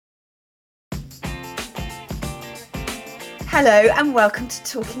Hello and welcome to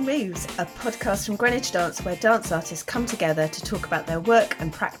Talking Moves, a podcast from Greenwich Dance where dance artists come together to talk about their work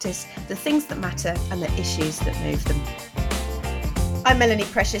and practice, the things that matter and the issues that move them. I'm Melanie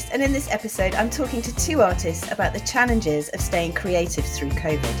Precious, and in this episode I'm talking to two artists about the challenges of staying creative through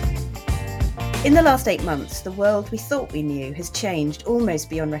COVID. In the last 8 months, the world we thought we knew has changed almost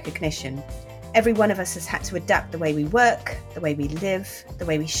beyond recognition. Every one of us has had to adapt the way we work, the way we live, the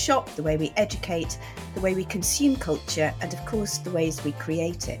way we shop, the way we educate, the way we consume culture, and of course the ways we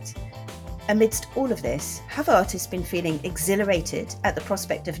create it. Amidst all of this, have artists been feeling exhilarated at the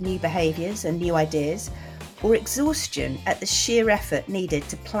prospect of new behaviours and new ideas, or exhaustion at the sheer effort needed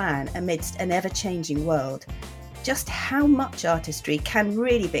to plan amidst an ever-changing world? Just how much artistry can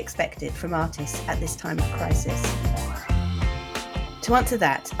really be expected from artists at this time of crisis? To answer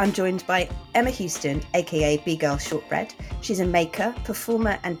that, I'm joined by Emma Houston, aka B-Girl Shortbread. She's a maker,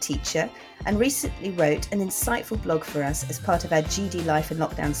 performer and teacher, and recently wrote an insightful blog for us as part of our GD Life in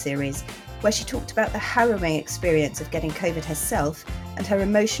Lockdown series, where she talked about the harrowing experience of getting COVID herself and her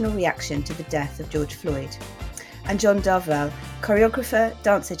emotional reaction to the death of George Floyd. And John Darvell, choreographer,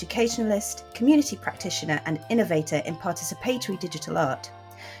 dance educationalist, community practitioner and innovator in participatory digital art.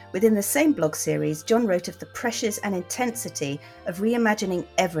 Within the same blog series, John wrote of the pressures and intensity of reimagining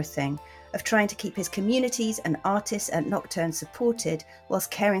everything, of trying to keep his communities and artists at Nocturne supported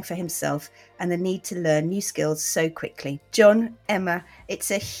whilst caring for himself, and the need to learn new skills so quickly. John, Emma, it's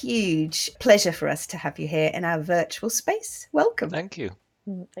a huge pleasure for us to have you here in our virtual space. Welcome. Thank you.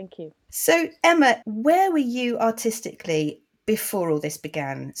 Thank you. So, Emma, where were you artistically before all this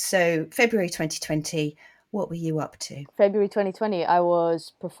began? So, February 2020, what were you up to? February 2020, I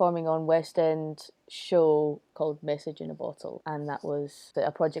was performing on West End show called Message in a Bottle, and that was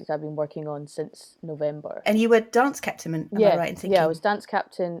a project I've been working on since November. And you were dance captain, am I right in thinking? Yeah, I was dance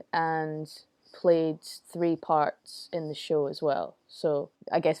captain and played 3 parts in the show as well. So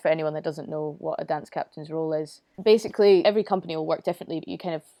I guess for anyone that doesn't know what a dance captain's role is, basically every company will work differently, but you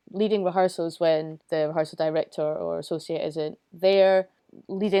kind of leading rehearsals when the rehearsal director or associate isn't there,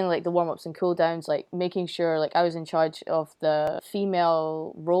 leading like the warm-ups and cool downs, like making sure like I was in charge of the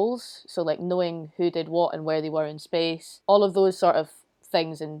female roles, so like knowing who did what and where they were in space, all of those sort of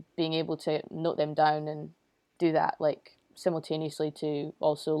things, and being able to note them down and do that like simultaneously to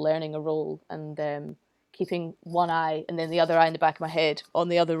also learning a role and keeping one eye and then the other eye in the back of my head on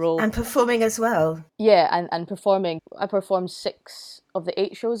the other role. And performing as well. Yeah, and performing. I performed 6 of the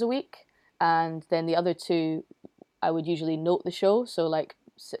 8 shows a week, and then the other 2 I would usually note the show, so like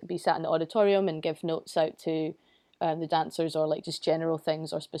be sat in the auditorium and give notes out to the dancers, or like just general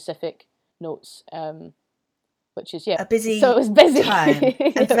things or specific notes, which is a busy so it was busy time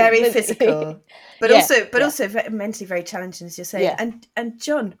and very physical, but also mentally very challenging, as you're saying. Yeah. And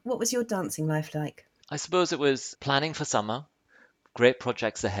John, what was your dancing life like? I suppose it was planning for summer, great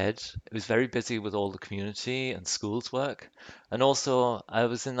projects ahead. It was very busy with all the community and schools work. And also I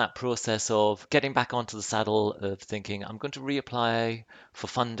was in that process of getting back onto the saddle of thinking I'm going to reapply for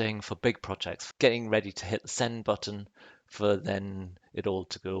funding for big projects, getting ready to hit the send button for then it all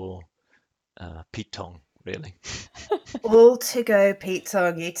to go Pete Tong, really. All to go Pete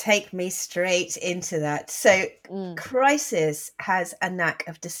Tong. You take me straight into that. So crisis has a knack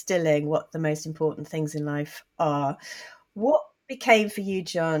of distilling what the most important things in life are. What became for you,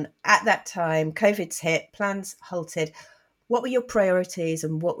 John, at that time? COVID's hit, plans halted. What were your priorities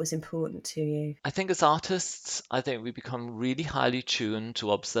and what was important to you? I think as artists, I think we become really highly tuned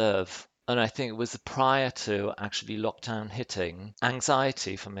to observe. And I think it was prior to actually lockdown hitting,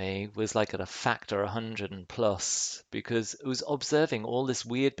 anxiety for me was like at a factor 100 and plus, because it was observing all this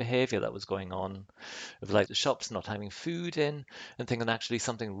weird behavior that was going on, of like the shops not having food in, and thinking actually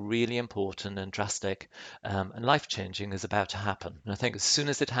something really important and drastic and life-changing is about to happen. And I think as soon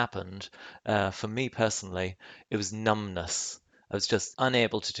as it happened, for me personally, it was numbness. I was just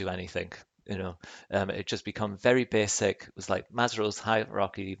unable to do anything. It just become very basic. It was like Maslow's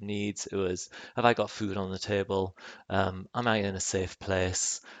hierarchy of needs. It was, have I got food on the table? Am I in a safe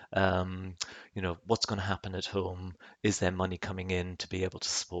place? What's going to happen at home? Is there money coming in to be able to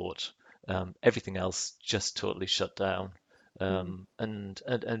support? Everything else just totally shut down.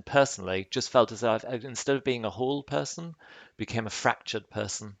 And personally, just felt as though instead of being a whole person, became a fractured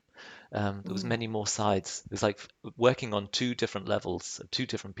person. There was many more sides. It was like working on 2 different levels, 2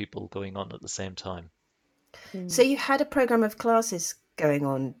 different people going on at the same time. So you had a program of classes going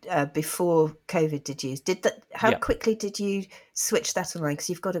on before COVID, did you? How quickly did you switch that online? Because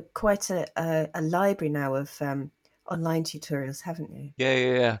you've got quite a library now of online tutorials, haven't you?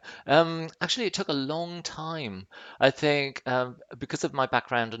 Yeah. Actually, it took a long time. I think because of my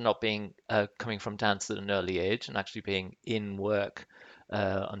background and not being coming from dance at an early age and actually being in work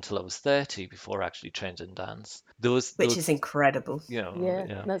until I was 30 before I actually trained in dance. Which is incredible.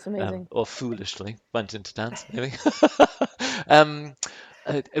 Yeah, that's amazing. Or foolishly went into dance, maybe. um,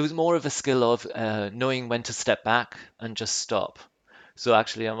 it was more of a skill of knowing when to step back and just stop. So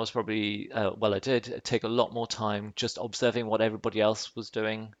actually, I was probably, well, I did take a lot more time just observing what everybody else was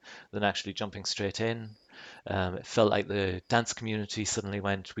doing than actually jumping straight in. It felt like the dance community suddenly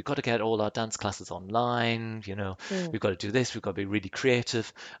went, we've got to get all our dance classes online, Mm. we've got to do this, we've got to be really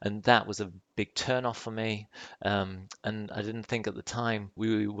creative. And that was a big turn off for me. And I didn't think at the time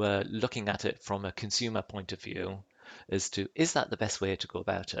we were looking at it from a consumer point of view as to, is that the best way to go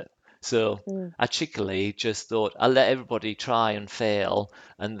about it? So Mm. I cheekily just thought I'll let everybody try and fail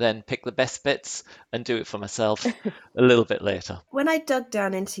and then pick the best bits and do it for myself a little bit later. When I dug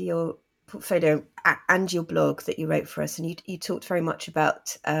down into your portfolio and your blog that you wrote for us, and you talked very much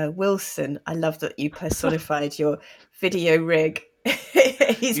about Wilson. I love that you personified your video rig.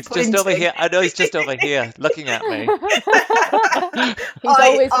 He's He's just over pointing. here. I know he's just over here looking at me, He's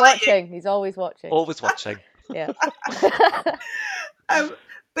always Eye you. watching. He's always watching. always watching. Yeah. Um,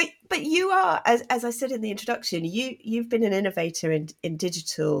 but you are, as I said in the introduction, you've been an innovator in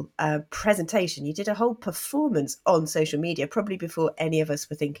digital presentation. You did a whole performance on social media, probably before any of us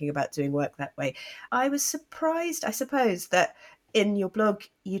were thinking about doing work that way. I was surprised, I suppose, that in your blog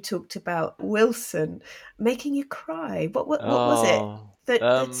you talked about Wilson making you cry. What was it Oh,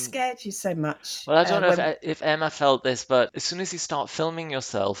 that scared you so much? well, I don't know When if Emma felt this, but as soon as you start filming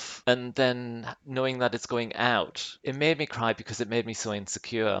yourself and then knowing that it's going out, it made me cry because it made me so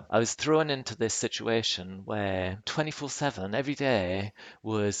insecure. I was thrown into this situation where 24/7 every day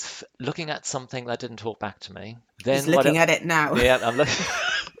was looking at something that didn't talk back to me. he's Then looking at it now. yeah, I'm looking.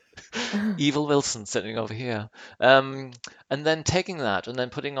 Evil Wilson sitting over here. And then taking that and then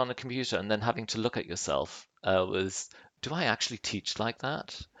putting on a computer and then having to look at yourself was, do I actually teach like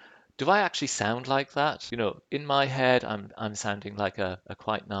that? Do I actually sound like that? In my head, I'm sounding like a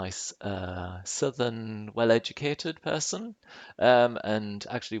quite nice southern, well-educated person, and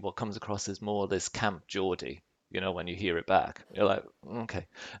actually, what comes across is more this camp Geordie. When you hear it back, you're like, okay,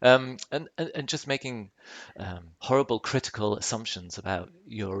 and just making horrible critical assumptions about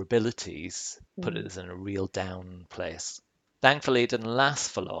your abilities put Mm. us in a real down place. Thankfully, it didn't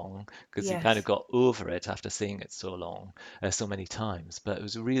last for long because you kind of Yes. got over it after seeing it so many times. But it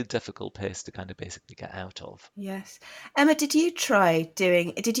was a real difficult place to kind of basically get out of. Yes. Emma, did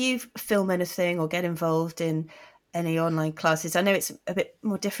you film anything or get involved in any online classes? I know it's a bit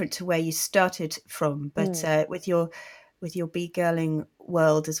more different to where you started from, but Mm. with your be-girling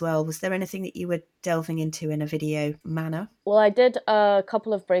world as well, was there anything that you were delving into in a video manner? Well, I did a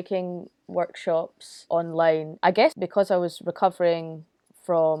couple of breaking workshops online. I guess because I was recovering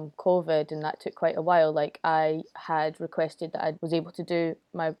from COVID and that took quite a while, like I had requested that I was able to do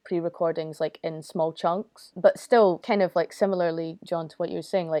my pre-recordings like in small chunks, but still kind of like similarly, John, to what you were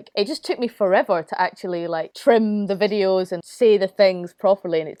saying, like it just took me forever to actually like trim the videos and say the things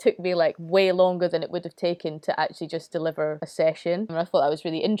properly, and it took me like way longer than it would have taken to actually just deliver a session. And I thought that was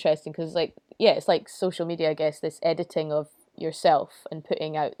really interesting because like, yeah, it's like social media, I guess, this editing of yourself and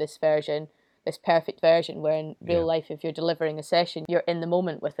putting out this perfect version, where in real Yeah. life, if you're delivering a session, you're in the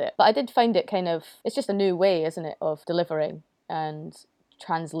moment with it. But I did find it it's just a new way, isn't it, of delivering and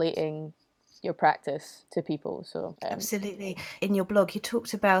translating your practice to people. So Absolutely. In your blog, you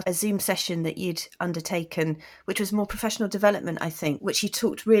talked about a Zoom session that you'd undertaken, which was more professional development, I think, which you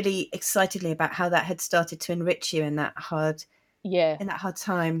talked really excitedly about how that had started to enrich you in that hard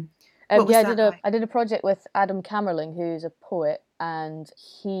time. What was yeah, that like? I did a project with Adam Camerling, who's a poet, and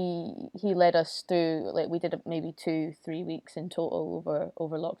he led us through, like we did maybe 2-3 weeks in total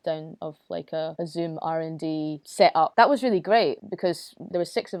over lockdown of like a Zoom R&D setup. That was really great because there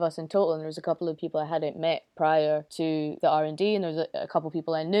was 6 of us in total, and there was a couple of people I hadn't met prior to the R&D, and there was a couple of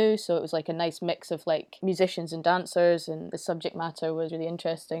people I knew, so it was like a nice mix of like musicians and dancers, and the subject matter was really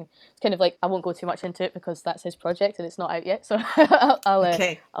interesting. It's kind of like, I won't go too much into it because that's his project and it's not out yet, so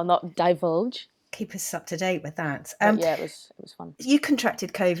I'll not divulge. Keep us up to date with that. Yeah, it was fun. You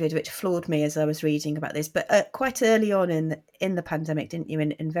contracted COVID, which floored me as I was reading about this, but quite early on in the pandemic, didn't you?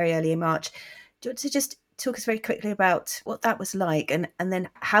 In very early March. Do you want to just talk us very quickly about what that was like, and then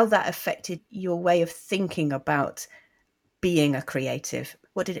how that affected your way of thinking about being a creative?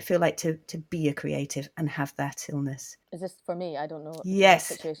 What did it feel like to be a creative and have that illness? Is this for me? I don't know. Yes.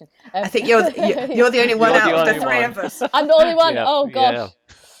 The situation. I think you're the only one You're the out of the only three one. of us. I'm the only one. Yeah, Oh gosh.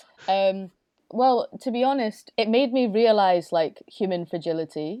 Well, to be honest, it made me realize like human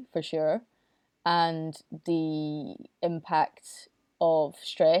fragility for sure, and the impact of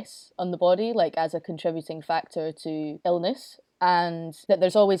stress on the body, like as a contributing factor to illness, and that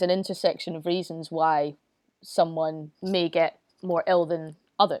there's always an intersection of reasons why someone may get more ill than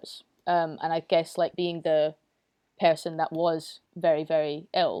others. And I guess like being the person that was very, very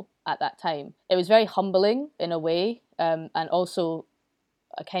ill at that time, it was very humbling in a way, and also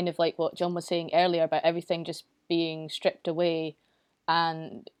kind of like what John was saying earlier about everything just being stripped away.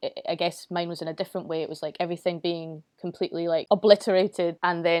 And I guess mine was in a different way. It was like everything being completely like obliterated,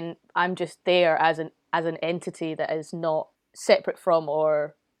 and then I'm just there as an entity that is not separate from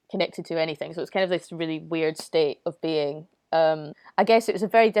or connected to anything. So it's kind of this really weird state of being. I guess it was a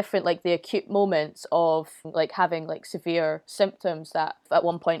very different, like the acute moments of like having like severe symptoms that at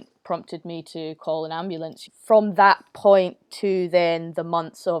one point prompted me to call an ambulance. From that point to then the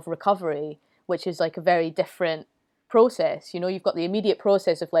months of recovery, which is like a very different process. You know, you've got the immediate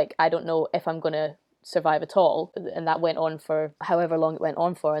process of like, I don't know if I'm going to survive at all. And that went on for however long it went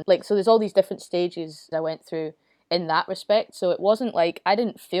on for. And like, so there's all these different stages I went through in that respect. So it wasn't like, I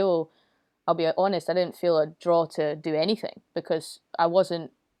didn't feel, I'll be honest, I didn't feel a draw to do anything because I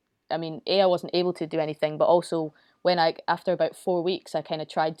wasn't, I mean, I wasn't able to do anything, but also when after about 4 weeks, I kind of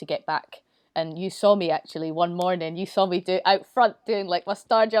tried to get back. And you saw me actually one morning, you saw me out front doing like my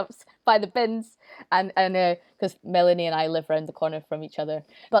star jumps by the bins. And because Melanie and I live around the corner from each other.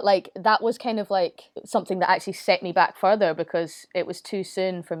 But like, that was kind of like something that actually set me back further because it was too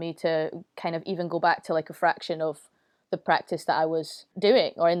soon for me to kind of even go back to like a fraction of the practice that I was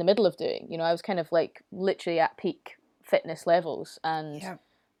doing or in the middle of doing. You know, I was kind of like literally at peak fitness levels, and Yeah.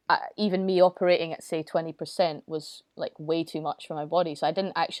 Even me operating at say 20% was like way too much for my body. So I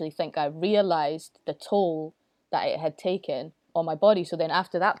didn't actually think I realized the toll that it had taken on my body. So then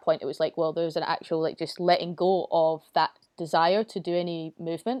after that point, it was like, well, there's an actual like just letting go of that desire to do any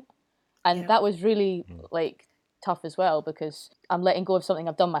movement. And Yeah. that was really like tough as well because I'm letting go of something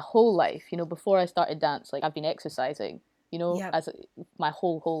I've done my whole life. You know, before I started dance, like I've been exercising, you know, Yeah. as my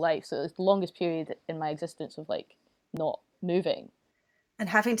whole life. So it's the longest period in my existence of like not moving. And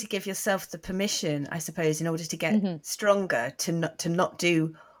having to give yourself the permission, I suppose, in order to get Mm-hmm. stronger, to not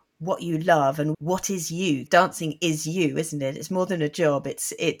do what you love and what is you. Dancing is you, isn't it? It's more than a job.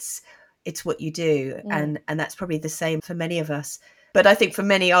 It's what you do, and that's probably the same for many of us. But I think for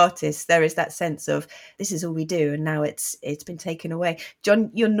many artists, there is that sense of this is all we do, and now it's been taken away. John,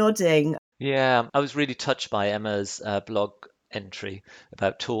 you're nodding. Yeah, I was really touched by Emma's blog entry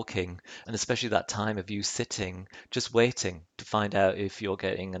about talking, and especially that time of you sitting, just waiting to find out if you're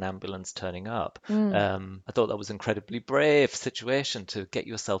getting an ambulance turning up. I thought that was an incredibly brave situation to get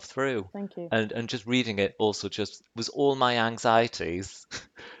yourself through. Thank you. And just reading it also just was all my anxieties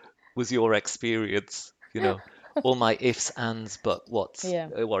was your experience, you know, all my ifs, ands, but what's Yeah.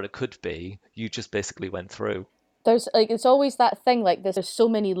 what it could be, you just basically went through. There's like, it's always that thing like there's so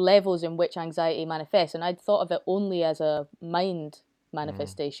many levels in which anxiety manifests, and I'd thought of it only as a mind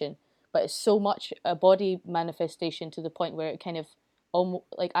manifestation, but it's so much a body manifestation to the point where it kind of almost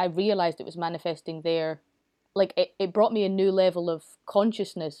like I realized it was manifesting there. Like it brought me a new level of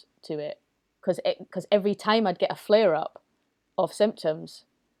consciousness to it because every time I'd get a flare up of symptoms,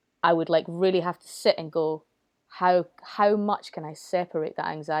 I would like really have to sit and go, how much can I separate that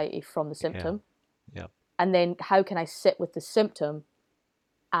anxiety from the Yeah, symptom? yeah, And then how can I sit with the symptom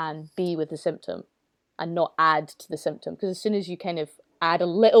and be with the symptom and not add to the symptom? Because as soon as you kind of add a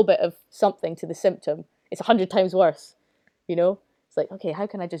little bit of something to the symptom, it's 100 times worse, you know? It's like, okay, how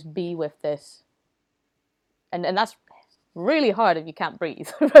can I just be with this? And that's really hard if you can't breathe.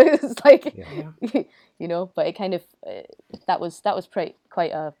 It's like, yeah. you know, but it kind of, that was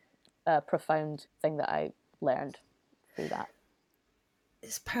quite a profound thing that I learned through that.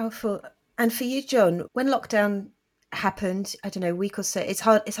 It's powerful. And for you, John, when lockdown happened, I don't know, a week or so, it's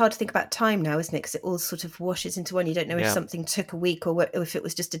hard to think about time now, isn't it? Because it all sort of washes into one. You don't know if Yeah. something took a week or if it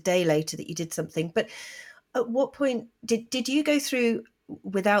was just a day later that you did something. But at what point did you go through,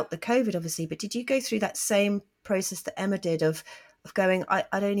 without the COVID obviously, but did you go through that same process that Emma did of going, I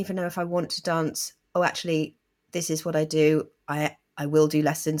don't even know if I want to dance. Oh, actually, this is what I do. I will do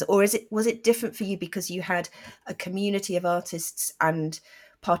lessons. Or was it different for you because you had a community of artists and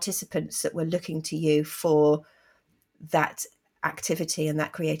participants that were looking to you for that activity and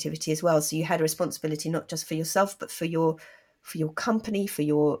that creativity as well? So you had a responsibility not just for yourself, but for your company, for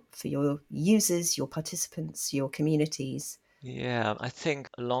your users, your participants, your communities. Yeah, I think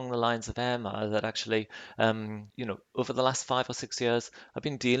along the lines of Emma, that actually, over the last 5 or 6 years, I've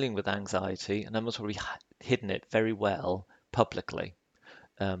been dealing with anxiety, and I've probably hidden it very well publicly.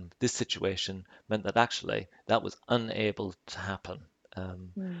 this situation meant that actually that was unable to happen.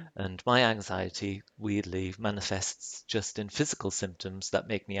 And my anxiety weirdly manifests just in physical symptoms that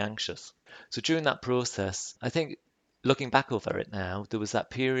make me anxious. So during that process, I think looking back over it now, there was that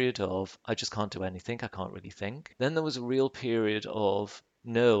period of I just can't do anything, I can't really think. Then there was a real period of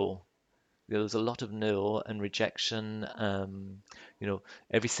no, there was a lot of no and rejection. You know,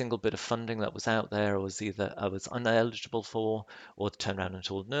 every single bit of funding that was out there was either I was ineligible for, or turned around and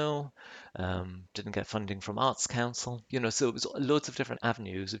told no. Didn't get funding from Arts Council. You know, so it was loads of different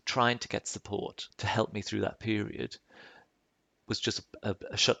avenues of trying to get support to help me through that period. Was just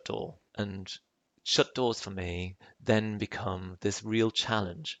a shut door. And shut doors for me then become this real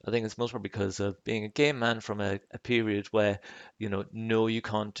challenge. I think it's most probably because of being a gay man from a period where, you know, no, you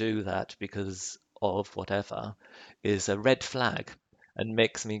can't do that because of whatever is a red flag and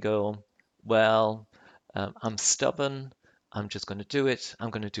makes me go, well, I'm stubborn. I'm just going to do it.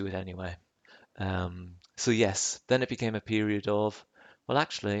 I'm going to do it anyway. So yes, then it became a period of, well,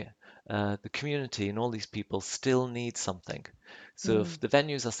 actually, the community and all these people still need something. So if the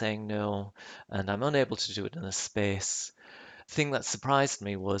venues are saying no, and I'm unable to do it in a space, the thing that surprised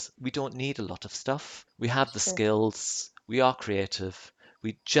me was we don't need a lot of stuff. We have the Sure. skills, we are creative,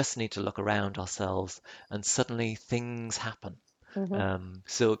 we just need to look around ourselves, and suddenly things happen.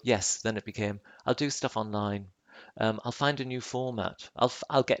 So yes, then it became I'll do stuff online. I'll find a new format.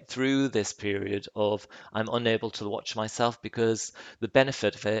 I'll get through this period of I'm unable to watch myself because the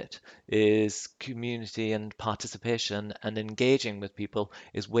benefit of it is community and participation and engaging with people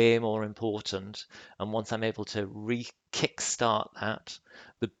is way more important. And once I'm able to kickstart that,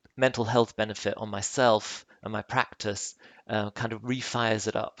 the mental health benefit on myself and my practice kind of refires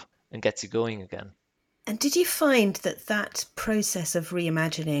it up and gets you going again. And did you find that that process of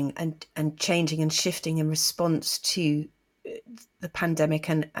reimagining and changing and shifting in response to the pandemic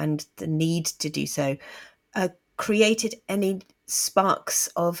and the need to do so created any sparks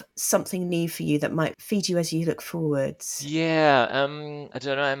of something new for you that might feed you as you look forwards? Yeah, I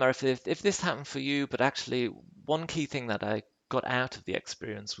don't know, Emma, if this happened for you, but actually one key thing that I got out of the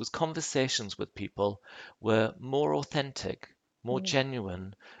experience was conversations with people were more authentic, more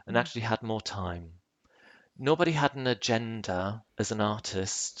genuine, and actually had more time. Nobody had an agenda as an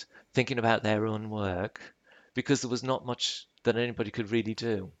artist thinking about their own work because there was not much that anybody could really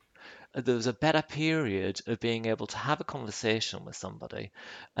do. There was a better period of being able to have a conversation with somebody,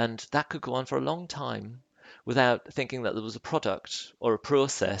 and that could go on for a long time without thinking that there was a product or a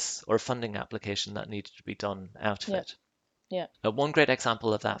process or a funding application that needed to be done out of Yeah. it. Yeah. One great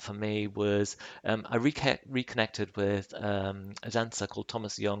example of that for me was I reconnected with a dancer called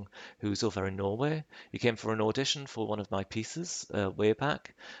Thomas Young, who's over in Norway. He came for an audition for one of my pieces way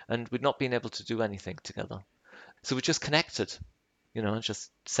back, and we'd not been able to do anything together. So we just connected, you know, just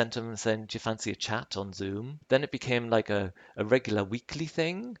sent him and said, do you fancy a chat on Zoom? Then it became like a regular weekly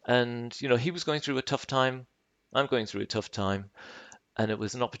thing. And, you know, he was going through a tough time. I'm going through a tough time. And it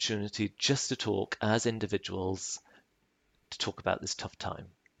was an opportunity just to talk as individuals to talk about this tough time.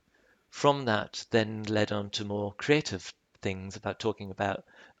 From that, then led on to more creative things about talking about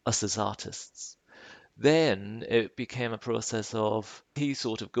us as artists. Then it became a process of he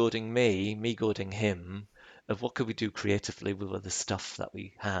sort of goading me goading him, of what could we do creatively with the stuff that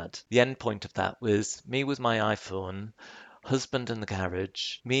we had. The end point of that was me with my iPhone, husband in the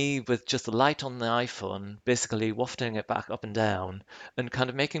garage, me with just the light on the iPhone, basically wafting it back up and down and kind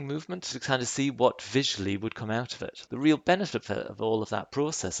of making movements to kind of see what visually would come out of it. The real benefit of all of that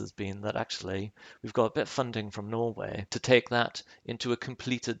process has been that actually we've got a bit of funding from Norway to take that into a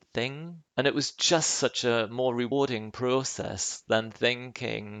completed thing. And it was just such a more rewarding process than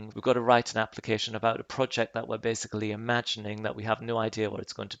thinking we've got to write an application about a project that we're basically imagining that we have no idea what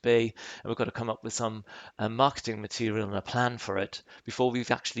it's going to be. And we've got to come up with some marketing material and a plan for it before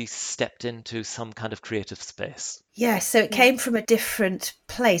we've actually stepped into some kind of creative space. Yeah, so it came from a different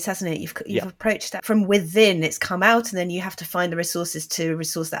place, hasn't it? You've Yeah, approached that from within. It's come out, and then you have to find the resources to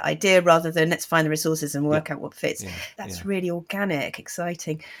resource that idea, rather than let's find the resources and yeah, work out what fits. yeah, That's yeah. really organic,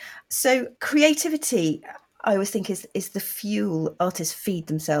 exciting. So creativity, I always think is the fuel artists feed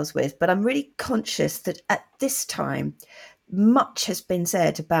themselves with. But I'm really conscious that at this time, much has been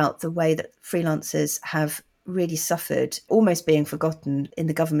said about the way that freelancers have really suffered, almost being forgotten in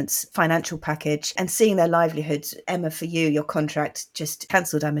the government's financial package and seeing their livelihoods. Emma, for you, your contract just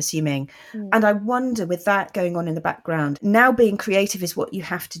cancelled, I'm assuming. And I wonder, with that going on in the background, now being creative is what you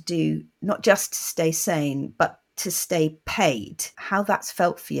have to do, not just to stay sane, but to stay paid, how that's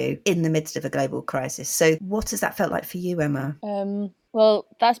felt for you in the midst of a global crisis. So what has that felt like for you, Emma? Well,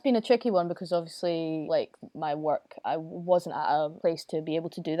 that's been a tricky one because obviously, like my work, I wasn't at a place to be able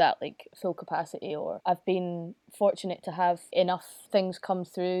to do that, like full capacity. Or I've been fortunate to have enough things come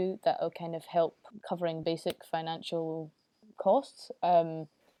through that will kind of help covering basic financial costs. And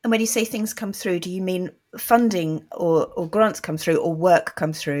when you say things come through, do you mean funding or grants come through or work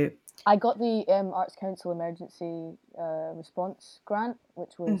come through? I got the Arts Council Emergency Response Grant,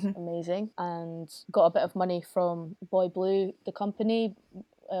 which was amazing, and got a bit of money from Boy Blue, the company,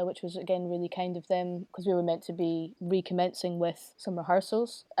 which was again really kind of them because we were meant to be recommencing with some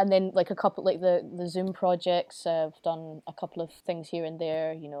rehearsals. And then like a couple, like the Zoom projects, I've done a couple of things here and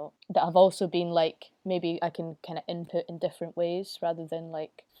there, you know, that have also been like maybe I can kind of input in different ways rather than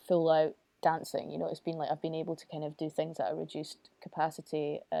like full out dancing. You know, it's been like I've been able to kind of do things at a reduced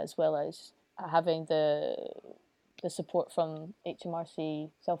capacity, as well as having the support from HMRC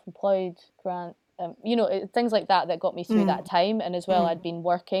self-employed grant, you know, things like that got me through that time. And as well, I'd been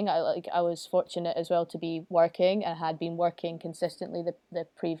working. I was fortunate as well to be working and had been working consistently the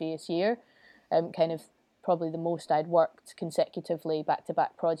previous year, kind of probably the most I'd worked consecutively back to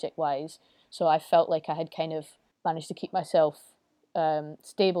back project wise. So I felt like I had kind of managed to keep myself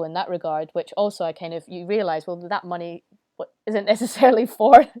stable in that regard, which also I kind of, you realise, well, that money isn't necessarily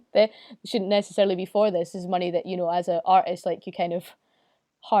for shouldn't necessarily be for this. This is money that, you know, as an artist, like you kind of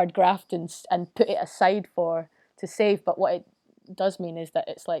hard graft and put it aside for to save. But what it does mean is that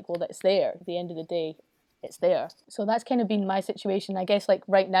it's like, well, that's there at the end of the day, it's there. So that's kind of been my situation. I guess like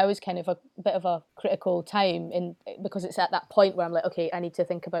right now is kind of a bit of a critical time because it's at that point where I'm like, okay, I need to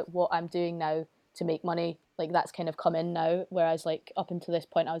think about what I'm doing now to make money. Like that's kind of come in now, whereas like up until this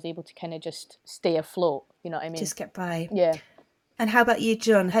point I was able to kind of just stay afloat, you know what I mean? Just get by. Yeah. And how about you,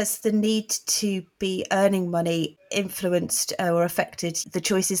 John? Has the need to be earning money influenced or affected the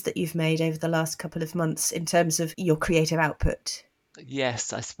choices that you've made over the last couple of months in terms of your creative output?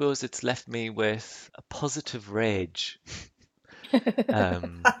 Yes, I suppose it's left me with a positive rage.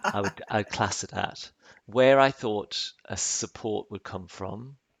 I'd class it at where I thought a support would come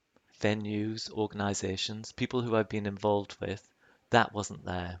from, venues, organizations, people who I've been involved with, that wasn't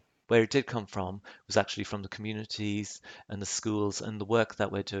there. Where it did come from was actually from the communities and the schools and the work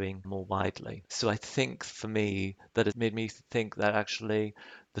that we're doing more widely. So I think for me that it made me think that actually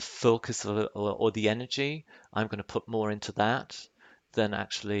the focus or the energy I'm going to put more into that than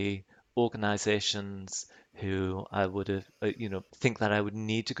actually organizations who I would have, think that I would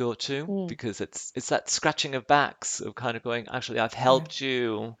need to go to because it's that scratching of backs of kind of going, actually, I've Yeah. helped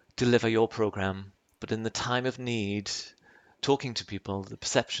you deliver your program, but in the time of need, talking to people, the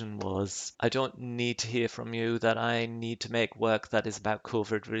perception was, I don't need to hear from you that I need to make work that is about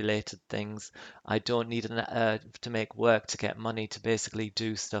COVID related things. I don't need to make work to get money to basically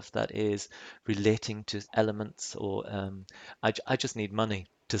do stuff that is relating to elements or I just need money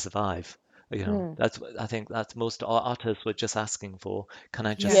to survive. I think that's most artists were just asking for. Can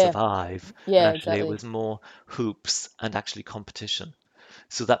I just Yeah. Yeah. survive? And Yeah, actually, it exactly. was more hoops and actually competition.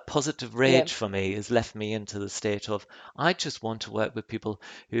 So that positive Yeah. rage for me has left me into the state of I just want to work with people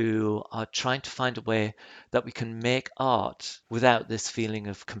who are trying to find a way that we can make art without this feeling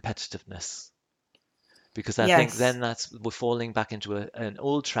of competitiveness. Because I think Yes. then we're falling back into an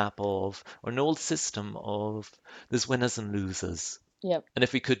old trap of, or an old system of, there's winners and losers. Yep. And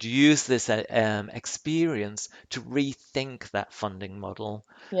if we could use this experience to rethink that funding model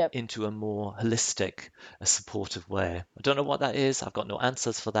Yep. into a more holistic, a supportive way. I don't know what that is. I've got no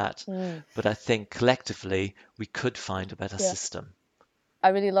answers for that. But I think collectively we could find a better Yeah. system. I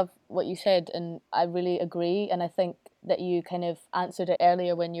really love what you said, and I really agree. And I think that you kind of answered it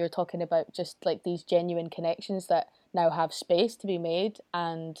earlier when you were talking about just like these genuine connections that now have space to be made,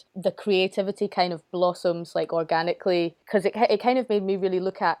 and the creativity kind of blossoms like organically, because it kind of made me really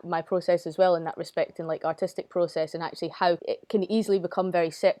look at my process as well in that respect, and like artistic process, and actually how it can easily become very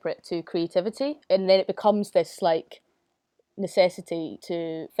separate to creativity, and then it becomes this like necessity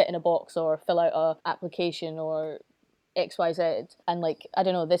to fit in a box or fill out a application or XYZ. And like, I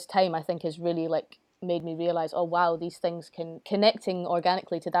don't know, this time I think has really like made me realize, oh wow, these things can, connecting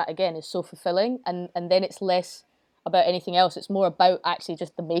organically to that again is so fulfilling. And then it's less about anything else. It's more about actually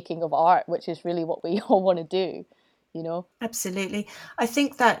just the making of art, which is really what we all want to do, you know? Absolutely. I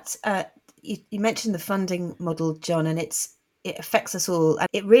think that you mentioned the funding model, John, and it affects us all. And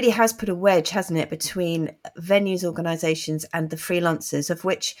it really has put a wedge, hasn't it, between venues, organisations and the freelancers, of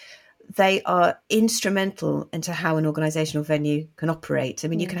which they are instrumental into how an organisation or venue can operate. I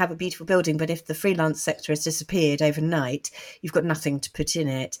mean, you can have a beautiful building, but if the freelance sector has disappeared overnight, you've got nothing to put in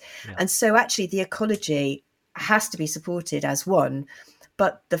it. Yeah. And so actually the ecology has to be supported as one.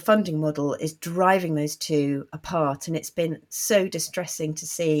 but the funding model is driving those two apart, and it's been so distressing to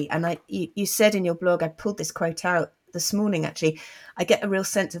see. And you said in your blog, I pulled this quote out this morning actually, I get a real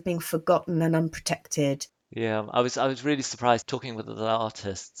sense of being forgotten and unprotected. Yeah, I was really surprised talking with other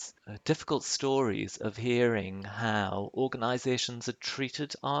artists. Difficult stories of hearing how organizations had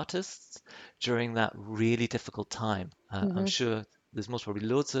treated artists during that really difficult time. I'm sure there's most probably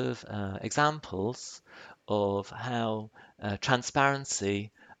loads of examples of how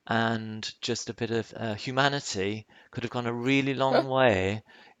transparency and just a bit of humanity could have gone a really long way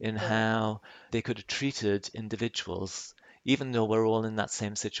in Yeah. how they could have treated individuals, even though we're all in that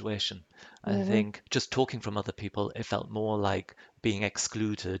same situation. I think just talking from other people, it felt more like being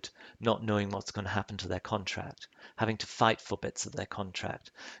excluded, not knowing what's going to happen to their contract, having to fight for bits of their contract,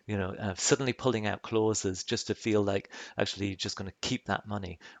 suddenly pulling out clauses just to feel like actually you're just going to keep that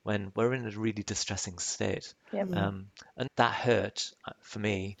money when we're in a really distressing state. Yep. And that hurt for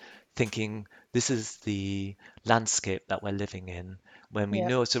me, thinking this is the landscape that we're living in. When we Yep.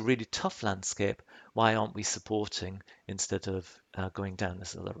 know it's a really tough landscape, why aren't we supporting instead of going down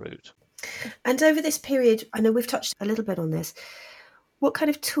this other route? And over this period, I know we've touched a little bit on this. What kind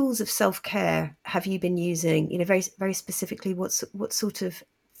of tools of self-care have you been using? Very, very specifically, what sort of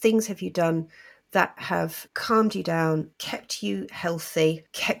things have you done that have calmed you down, kept you healthy,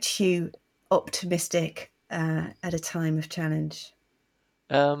 kept you optimistic at a time of challenge?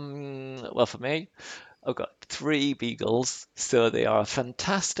 Well, for me, I've got 3 beagles, so they are a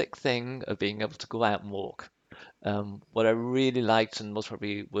fantastic thing of being able to go out and walk. What I really liked and most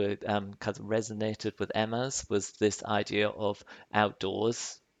probably would kind of resonated with Emma's was this idea of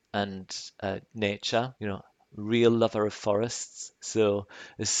outdoors and nature, real lover of forests. So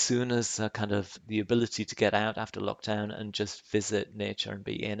as soon as kind of the ability to get out after lockdown and just visit nature and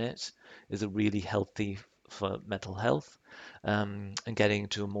be in it is a really healthy for mental health, and getting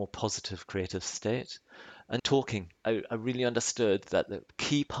to a more positive creative state. And talking, I really understood that the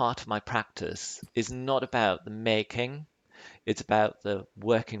key part of my practice is not about the making, it's about the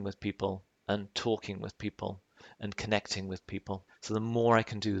working with people and talking with people and connecting with people. So the more I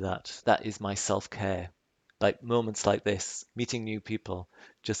can do that, that is my self-care. Like moments like this, meeting new people,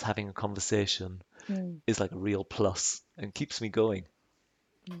 just having a conversation is like a real plus and keeps me going.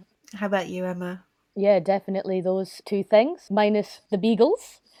 How about you, Emma? Yeah, definitely those two things, minus the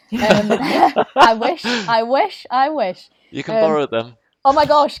beagles. I wish. You can borrow them. Oh my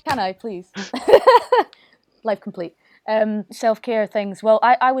gosh, can I please? Life complete. Self-care things. Well,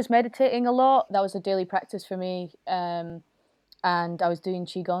 I was meditating a lot. That was a daily practice for me. And I was doing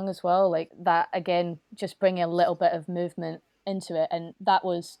qigong as well. Like that again, just bringing a little bit of movement into it, and that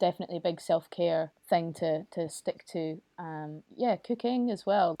was definitely a big self-care thing to stick to. Yeah, cooking as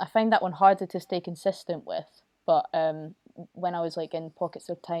well. I find that one harder to stay consistent with, but when I was like in pockets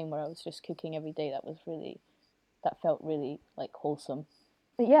of time where I was just cooking every day, that felt really like wholesome.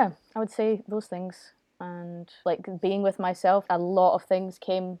 But yeah, I would say those things, and like being with myself. A lot of things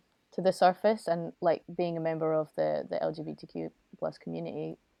came to the surface, and like being a member of the LGBTQ plus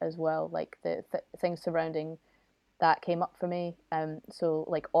community as well. Like the things surrounding that came up for me. So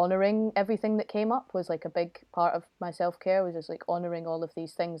like honoring everything that came up was like a big part of my self care. Was just like honoring all of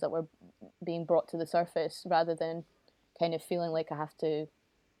these things that were being brought to the surface, rather than kind of feeling like I have to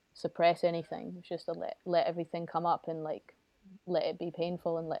suppress anything. It's just to let everything come up, and like let it be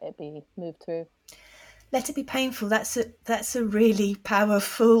painful and let it be moved through. Let it be painful. That's a really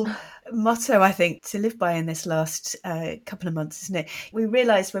powerful motto, I think, to live by in this last couple of months, isn't it? We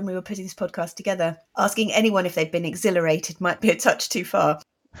realised when we were putting this podcast together, asking anyone if they'd been exhilarated might be a touch too far.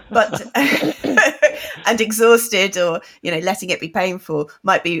 But and exhausted, or letting it be painful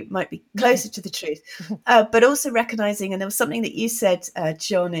might be closer to the truth. But also recognizing, and there was something that you said,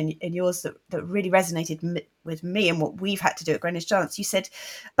 John, in yours that really resonated with me and what we've had to do at Greenwich Dance. You said,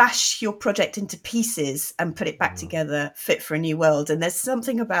 bash your project into pieces and put it back together, fit for a new world. And there's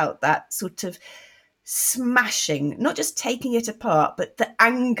something about that sort of smashing, not just taking it apart, but the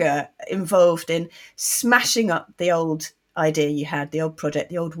anger involved in smashing up the old idea you had, the old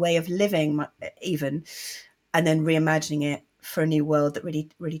project, the old way of living even, and then reimagining it for a new world that really,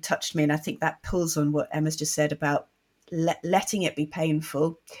 really touched me. And I think that pulls on what Emma's just said about letting it be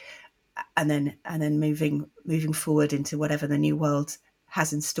painful, and then moving forward into whatever the new world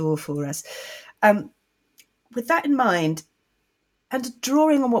has in store for us. With that in mind, and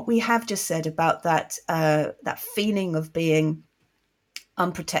drawing on what we have just said about that feeling of being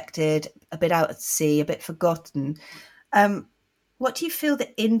unprotected, a bit out at sea, a bit forgotten, what do you feel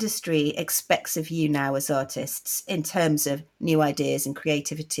the industry expects of you now as artists in terms of new ideas and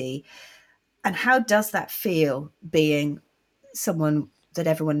creativity? And how does that feel, being someone that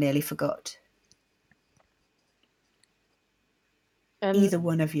everyone nearly forgot? Either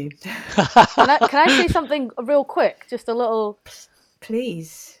one of you. Can I say something real quick? Just a little...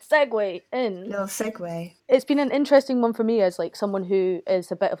 Please. Segue in. Little segue. It's been an interesting one for me as like someone who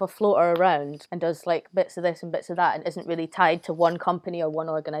is a bit of a floater around and does like bits of this and bits of that and isn't really tied to one company or one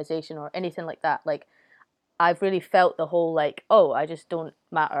organization or anything like that. Like, I've really felt the whole like, oh, I just don't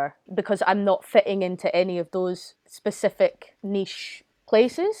matter because I'm not fitting into any of those specific niche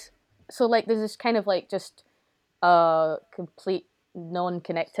places. So like there's this kind of like just complete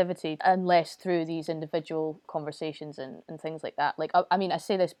non-connectivity unless through these individual conversations and things like that. Like, I mean, I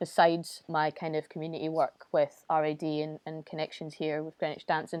say this besides my kind of community work with RAD and connections here with Greenwich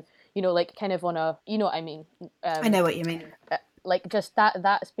Dance and, you know, like kind of on a, you know what I mean? I know what you mean. Like just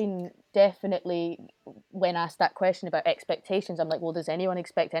that's been definitely, when asked that question about expectations, I'm like, well, does anyone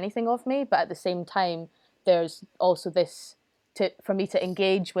expect anything of me? But at the same time, there's also this, for me to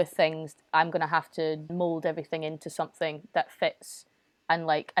engage with things, I'm going to have to mold everything into something that fits and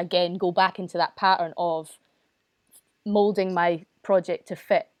like, again, go back into that pattern of molding my project to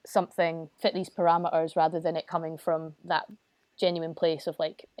fit these parameters rather than it coming from that genuine place of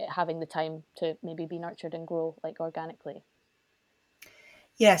like having the time to maybe be nurtured and grow like organically.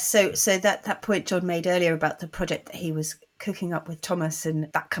 Yes, so that point John made earlier about the project that he was cooking up with Thomas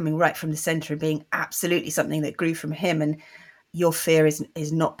and that coming right from the centre and being absolutely something that grew from him, and your fear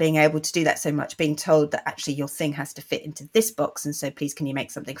is not being able to do that so much, being told that actually your thing has to fit into this box, and so please can you make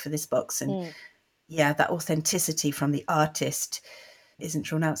something for this box? And yeah, that authenticity from the artist isn't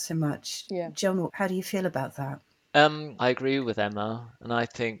drawn out so much. Yeah. John, how do you feel about that? I agree with Emma, and I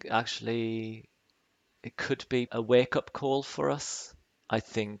think actually it could be a wake-up call for us. I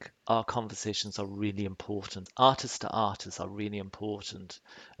think our conversations are really important. Artist to artist are really important.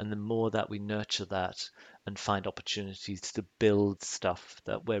 And the more that we nurture that and find opportunities to build stuff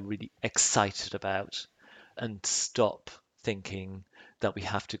that we're really excited about and stop thinking that we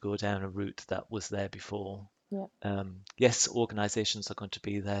have to go down a route that was there before. Yeah. Yes, organizations are going to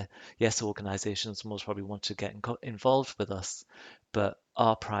be there. Yes, organizations most probably want to get involved with us, but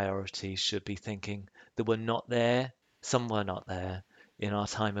our priority should be thinking that we're not there, some were not there in our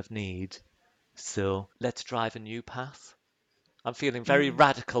time of need. So let's drive a new path. I'm feeling very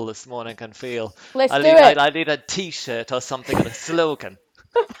radical this morning. I can feel Let's do it. it. I need a T-shirt or something and a slogan.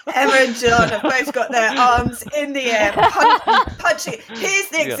 Emma and John have both got their arms in the air, punching. Here's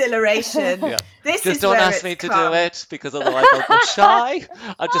the exhilaration. Yeah. This Just is don't where ask it's me to come. do it because otherwise I'll go shy.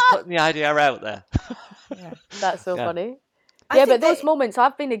 I'm just putting the idea out there. Yeah. That's so Yeah. funny. I Yeah, think but those that- moments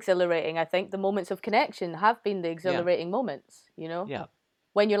have been exhilarating. I think the moments of connection have been the exhilarating moments, you know? Yeah.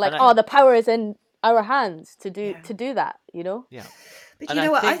 When you're like, And I- oh, the power is in our hands to do Yeah. that, you know? Yeah. But And you know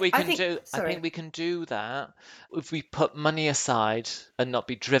I what? think we I can think, do. I sorry. think we can do that if we put money aside and not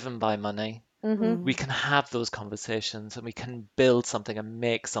be driven by money. We can have those conversations and we can build something and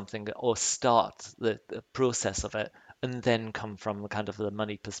make something or start the process of it and then come from kind of the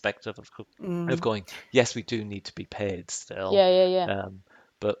money perspective of going, yes, we do need to be paid still. Yeah.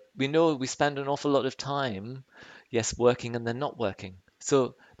 But we know we spend an awful lot of time, yes, working and then not working.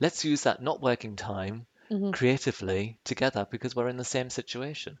 So let's use that not working time creatively together because we're in the same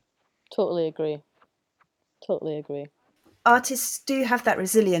situation. Totally agree. Artists do have that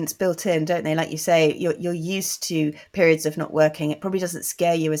resilience built in, don't they? Like you say, you're used to periods of not working. It probably doesn't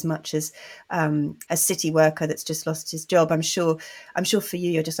scare you as much as a city worker that's just lost his job. I'm sure for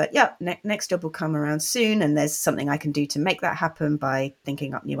you, you're just like, yeah, next job will come around soon, and there's something I can do to make that happen by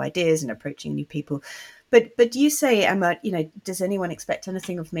thinking up new ideas and approaching new people. But you say, Emma, you know, does anyone expect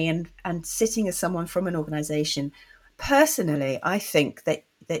anything of me? And sitting as someone from an organisation, personally, I think that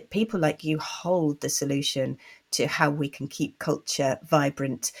people like you hold the solution to how we can keep culture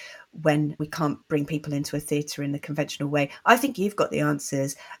vibrant when we can't bring people into a theatre in the conventional way. I think you've got the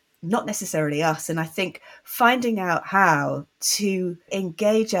answers, not necessarily us. And I think finding out how to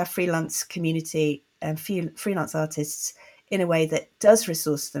engage our freelance community and freelance artists in a way that does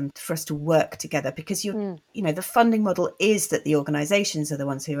resource them for us to work together, because you know, the funding model is that the organizations are the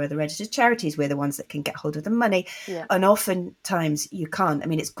ones who are the registered charities. We're the ones that can get hold of the money. Yeah. And oftentimes you can't. I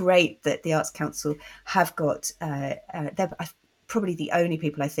mean, it's great that the Arts Council have got, they're probably the only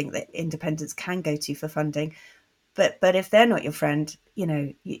people I think that independents can go to for funding. But if they're not your friend, you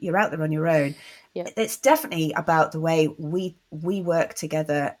know, you're out there on your own. Yeah. It's definitely about the way we work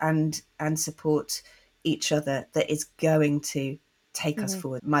together and support each other that is going to take us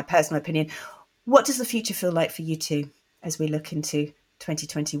forward. My personal opinion. What does the future feel like for you two as we look into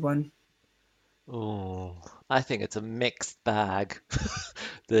 2021? Oh, I think it's a mixed bag.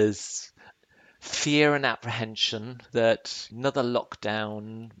 There's fear and apprehension that another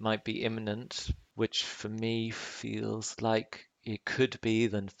lockdown might be imminent, which for me feels like it could be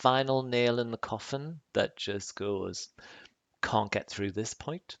the final nail in the coffin that just goes, can't get through this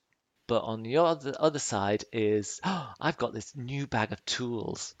point. But on the other side is, oh, I've got this new bag of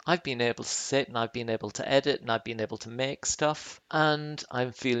tools. I've been able to sit and I've been able to edit and I've been able to make stuff. And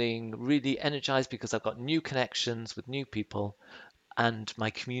I'm feeling really energized because I've got new connections with new people, and my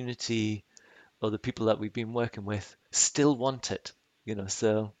community or the people that we've been working with still want it.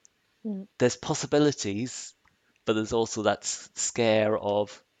 So Mm. there's possibilities, but there's also that scare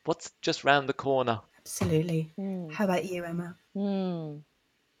of what's just round the corner. Absolutely. Mm. How about you, Emma? Mm.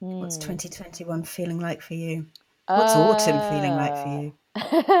 What's Mm. 2021 feeling like for you? What's autumn feeling like for you?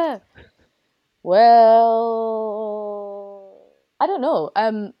 Well, I don't know.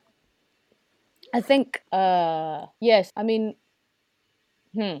 I think yes. I mean,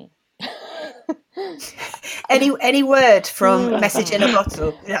 Any word from Hmm. Message in a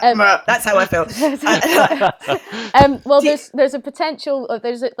Bottle? Yeah, that's how I feel. Well, there's a potential.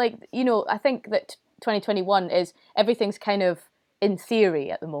 There's like I think that 2021 is everything's kind of in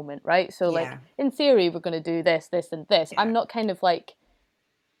theory at the moment, right? So like Yeah. in theory, we're going to do this, this, and this. Yeah. I'm not kind of like.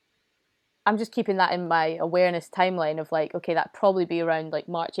 I'm just keeping that in my awareness timeline of like, okay, that'd probably be around like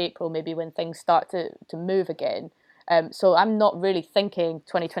March, April, maybe when things start to move again. So I'm not really thinking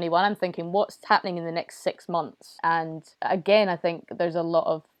 2021. I'm thinking what's happening in the next 6 months. And again, I think there's a lot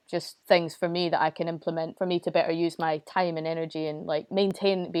of just things for me that I can implement for me to better use my time and energy and like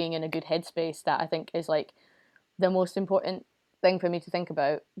maintain being in a good headspace. That I think is like the most important thing for me to think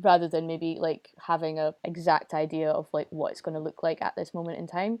about, rather than maybe like having a exact idea of like what it's going to look like at this moment in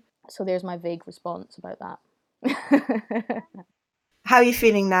time. So there's my vague response about that. How are you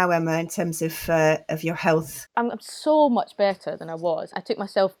feeling now, Emma, in terms of your health? I'm so much better than I was. I took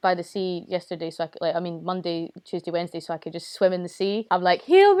myself by the sea yesterday, so I could Monday, Tuesday, Wednesday, so I could just swim in the sea. I'm like,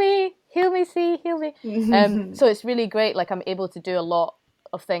 heal me, sea, heal me. So it's really great. Like I'm able to do a lot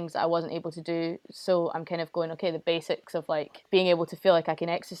of things that I wasn't able to do. So I'm kind of going, okay, the basics of like being able to feel like I can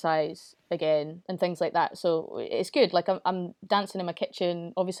exercise again and things like that. So it's good. Like I'm dancing in my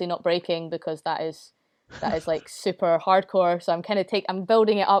kitchen, obviously not breaking because that is like super hardcore. So I'm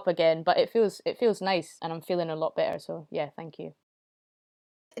building it up again, but it feels nice and I'm feeling a lot better. So yeah, thank you.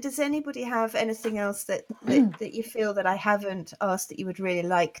 Does anybody have anything else that you feel that I haven't asked that you would really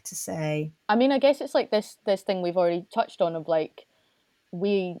like to say? I mean, I guess it's like this thing we've already touched on of like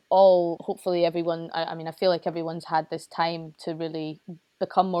we all, hopefully everyone, I mean, I feel like everyone's had this time to really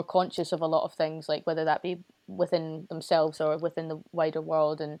become more conscious of a lot of things, like whether that be within themselves or within the wider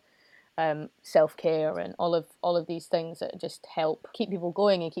world, and self-care and all of these things that just help keep people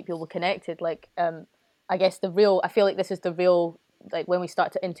going and keep people connected. Like I guess I feel like this is the real, like when we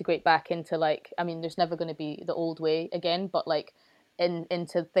start to integrate back into like, I mean, there's never going to be the old way again, but like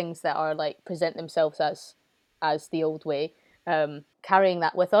into things that are like present themselves as the old way, carrying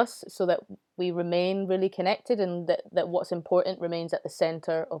that with us so that we remain really connected, and that what's important remains at the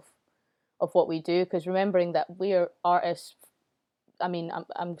center of what we do, because remembering that we are artists. I mean,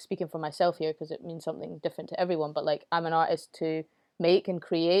 I'm speaking for myself here because it means something different to everyone, but like I'm an artist to make and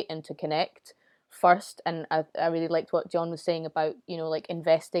create and to connect first. And I really liked what John was saying about, like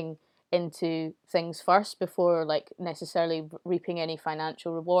investing into things first before like necessarily reaping any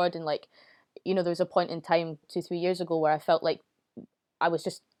financial reward. And like, there was a point in time 2-3 years ago where I felt like I was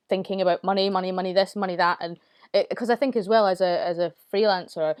just thinking about money, money, money, this, money, that. And because I think as well as a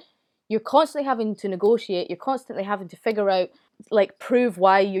freelancer, you're constantly having to negotiate, you're constantly having to figure out, like, prove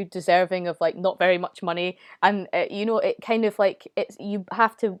why you're deserving of like not very much money. And it kind of like, you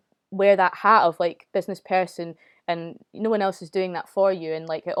have to wear that hat of like business person, and no one else is doing that for you. And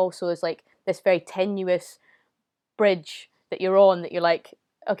like it also is like this very tenuous bridge that you're on, that you're like,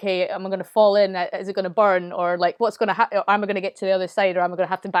 okay, am I going to fall in? Is it going to burn? Or like, what's going to happen? Am I going to get to the other side? Or am I going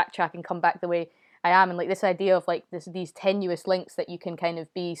to have to backtrack and come back the way I am? And like this idea of like these tenuous links that you can kind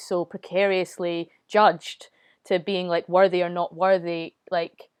of be so precariously judged to being like worthy or not worthy.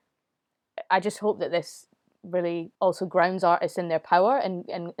 Like, I just hope that this really also grounds artists in their power and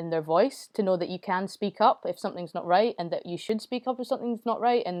in their voice, to know that you can speak up if something's not right, and that you should speak up if something's not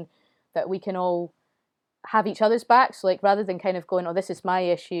right, and that we can all have each other's backs. Like rather than kind of going, oh, this is my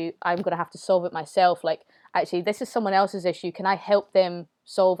issue, I'm going to have to solve it myself. Like, actually, this is someone else's issue. Can I help them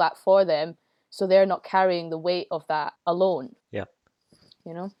solve that for them so they're not carrying the weight of that alone? Yeah.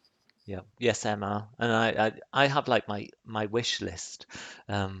 You know? Yeah. Yes, Emma. And I have like my wish list.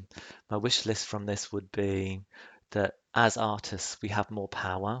 My wish list from this would be that as artists we have more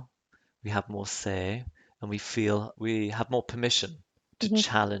power, we have more say, and we feel we have more permission to Mhm.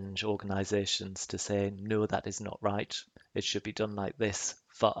 challenge organisations to say, no, that is not right. It should be done like this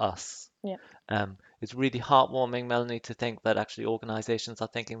for us. Yeah. It's really heartwarming, Melanie, to think that actually organisations are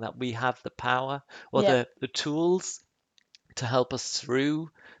thinking that we have the power or Yeah. the tools to help us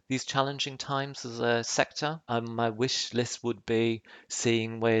through these challenging times as a sector. My wish list would be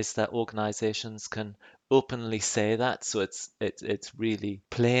seeing ways that organisations can openly say that, so it's really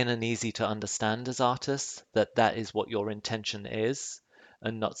plain and easy to understand as artists that that is what your intention is,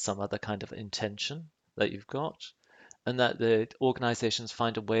 and not some other kind of intention that you've got. And that the organizations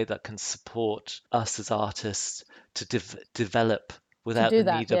find a way that can support us as artists to develop To without do the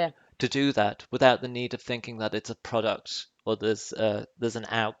that, need of yeah. to do that without the need of thinking that it's a product or there's an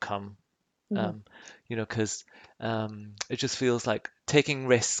outcome. Mhm. Because it just feels like taking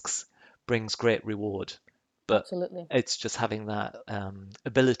risks brings great reward, but Absolutely. it's just having that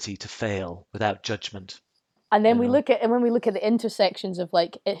ability to fail without judgment. And then You know? when we look at the intersections of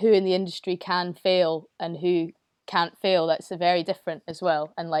like who in the industry can fail and who can't fail, that's very different as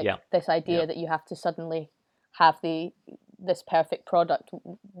well. And like Yeah, this yeah, idea that you have to suddenly have this perfect product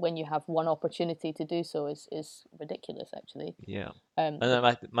when you have one opportunity to do so is ridiculous, actually. yeah. And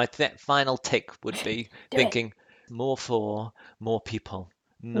then my final tick would be Do it. thinking more for more people,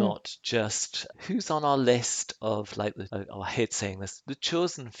 Mm. not just who's on our list of like I hate saying this, the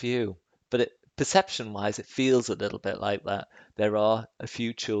chosen few, but perception-wise, it feels a little bit like that. There are a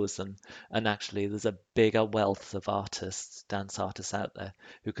few chosen, and actually there's a bigger wealth of artists, dance artists out there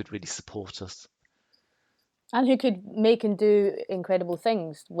who could really support us. And who could make and do incredible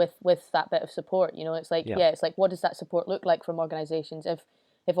things with that bit of support. It's like, Yeah. yeah, it's like, what does that support look like from organizations? If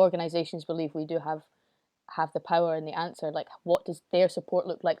organizations believe we do have the power and the answer, like what does their support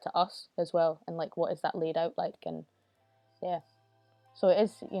look like to us as well, and like what is that laid out like? And yeah, so it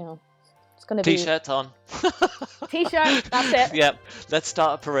is, it's going to be T-shirt on. t-shirt, that's it. Yep, let's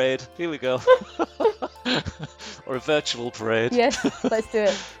start a parade. Here we go. Or a virtual parade. Yes, let's do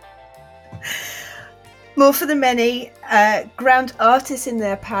it. More for the many, ground artists in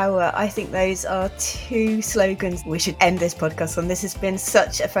their power. I think those are two slogans we should end this podcast on. This has been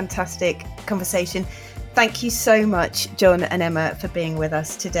such a fantastic conversation. Thank you so much, John and Emma, for being with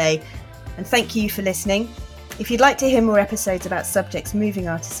us today. And thank you for listening. If you'd like to hear more episodes about subjects moving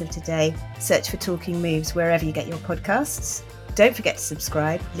artists of today, search for Talking Moves wherever you get your podcasts. Don't forget to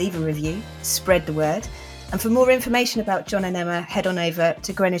subscribe, leave a review, spread the word. And for more information about John and Emma, head on over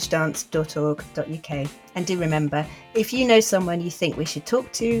to greenwichdance.org.uk. And do remember, if you know someone you think we should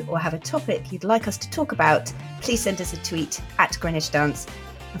talk to or have a topic you'd like us to talk about, please send us a tweet at Greenwich Dance.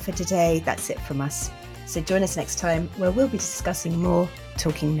 And for today, that's it from us. So join us next time where we'll be discussing more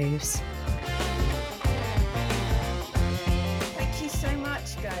Talking Moves.